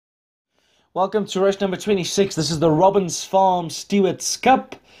Welcome to race number 26. This is the Robbins Farm Stewards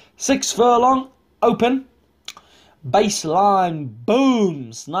Cup. 6 furlong, open. Baseline,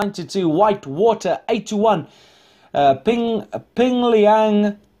 booms. 9-2, White Water, 8-1. Ping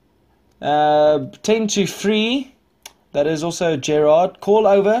Liang, 10-3. That is also Gerard. Call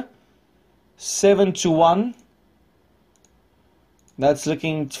over, 7-1. That's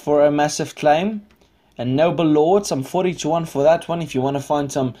looking for a massive claim. And Noble Lord, some 40-1 for that one if you want to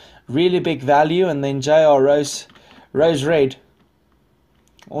find some really big value. And then JR Rose Red,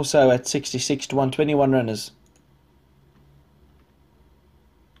 also at 66-1, 21 runners.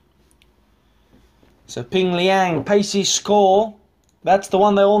 So Ping Liang, pacey score, that's the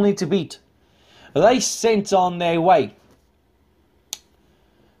one they all need to beat. They sent on their way.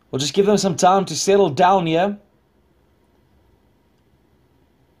 We'll just give them some time to settle down here.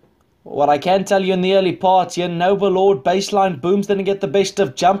 What I can tell you in the early parts here, Noble Lord, baseline booms, didn't get the best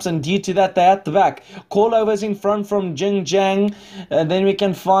of jumps, and due to that, they're at the back. Callovers in front from Jing Jiang, and then we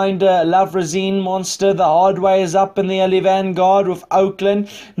can find Love Resine Monster. The hard way is up in the early vanguard with Oakland.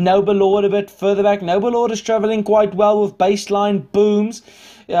 Noble Lord a bit further back. Noble Lord is travelling quite well with baseline booms.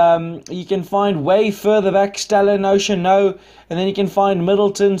 You can find way further back Stellar Ocean, no, and then you can find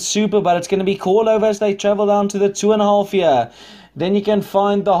Middleton Super, but it's going to be Callover as they travel down to the 2.5 here. Then you can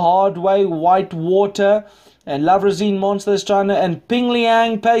find the hard way, White Water, and Love Resine Monster is trying to, and Ping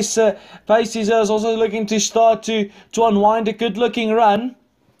Liang Pacer is also looking to start to unwind a good looking run.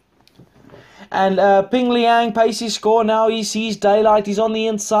 And Ping Liang, pacey score, now he sees daylight, he's on the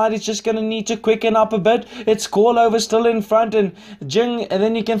inside, he's just going to need to quicken up a bit. It's Callover still in front, and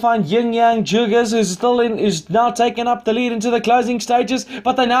then you can find Yin Yang Juggers, who's now taking up the lead into the closing stages,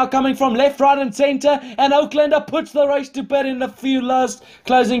 but they're now coming from left, right and centre, and Oaklander puts the race to bed in the few last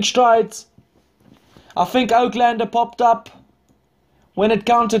closing strides. I think Oaklander popped up when it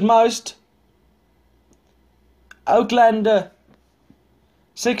counted most. Oaklander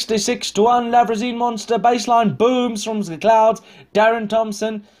 66-1, Love Resine Monster, baseline booms from the clouds, Darren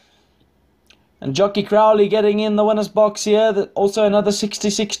Thompson and Jockey Crowley getting in the winner's box here. Also another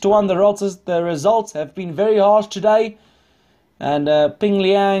 66-1. The results have been very harsh today, and Ping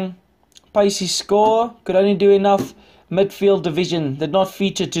Liang, pacey score, could only do enough. Midfield division did not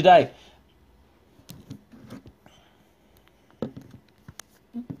feature today.